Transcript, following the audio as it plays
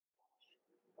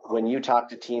when you talk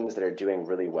to teams that are doing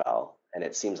really well, and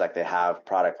it seems like they have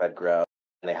product-led growth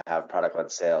and they have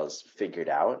product-led sales figured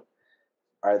out,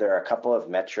 are there a couple of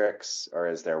metrics or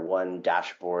is there one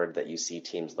dashboard that you see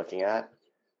teams looking at?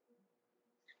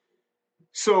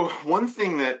 So one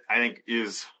thing that I think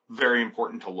is very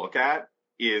important to look at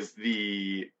is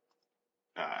the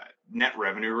net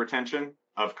revenue retention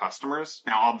of customers.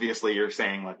 Now, obviously, you're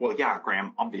saying like, well, yeah,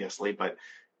 Graham, obviously, but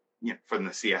from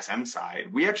the CSM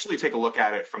side, we actually take a look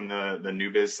at it from the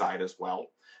new biz side as well.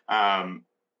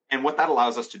 And what that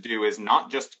allows us to do is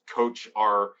not just coach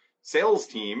our sales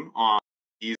team on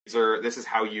this is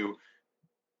how you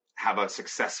have a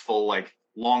successful, like,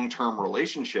 long-term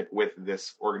relationship with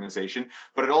this organization,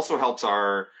 but it also helps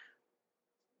our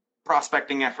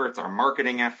prospecting efforts, our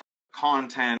marketing efforts,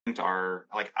 content,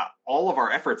 all of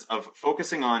our efforts of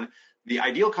focusing on the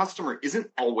ideal customer isn't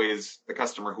always the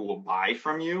customer who will buy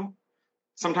from you.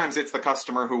 Sometimes it's the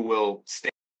customer who will stay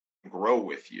and grow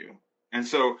with you. And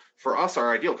so for us,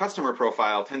 our ideal customer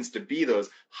profile tends to be those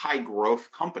high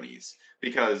growth companies,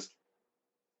 because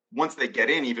once they get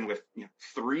in, even with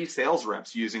 3 sales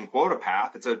reps using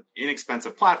QuotaPath, it's an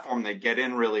inexpensive platform. They get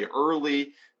in really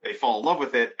early, they fall in love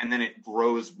with it, and then it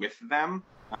grows with them.